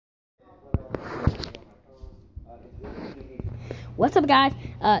What's up, guys?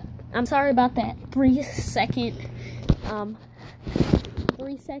 I'm sorry about that 3 second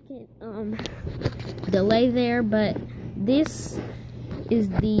delay there, but this is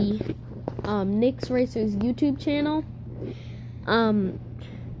the Nick's Racers YouTube channel.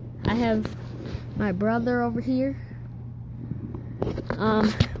 I have my brother over here.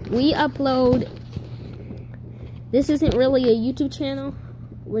 We upload. This isn't really a YouTube channel.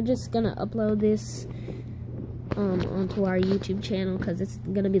 We're just gonna upload this onto our YouTube channel because it's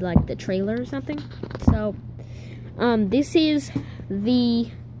gonna be like the trailer or something. So this is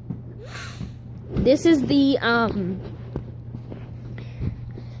the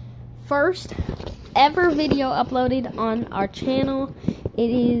first ever video uploaded on our channel.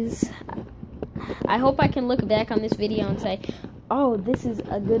 It is, I hope I can look back on this video and say, oh, this is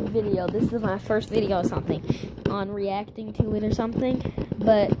a good video. This is my first video or something on reacting to it or something.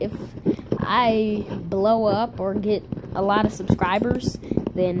 But if I blow up or get a lot of subscribers,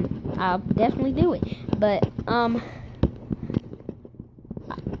 then I'll definitely do it. But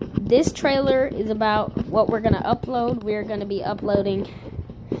this trailer is about what we're gonna upload. We're gonna be uploading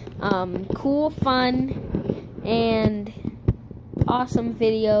cool, fun, and awesome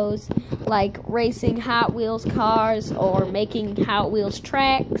videos like racing Hot Wheels cars or making Hot Wheels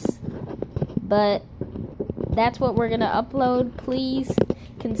tracks. But that's what we're gonna upload. Please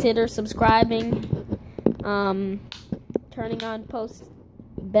consider subscribing, turning on post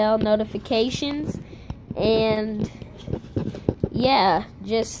bell notifications, and yeah,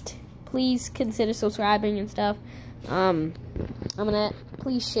 just please consider subscribing and stuff. I'm gonna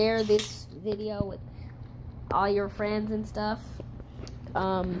please share this video with all your friends and stuff.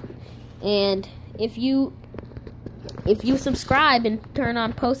 And if you subscribe and turn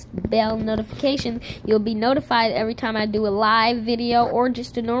on post bell notifications, you'll be notified every time I do a live video or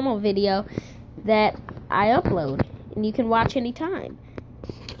just a normal video that I upload, and you can watch anytime.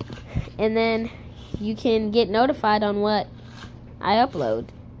 And then you can get notified on what I upload.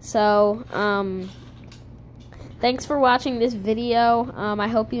 So thanks for watching this video. I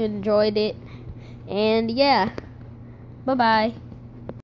hope you enjoyed it, and yeah, bye bye.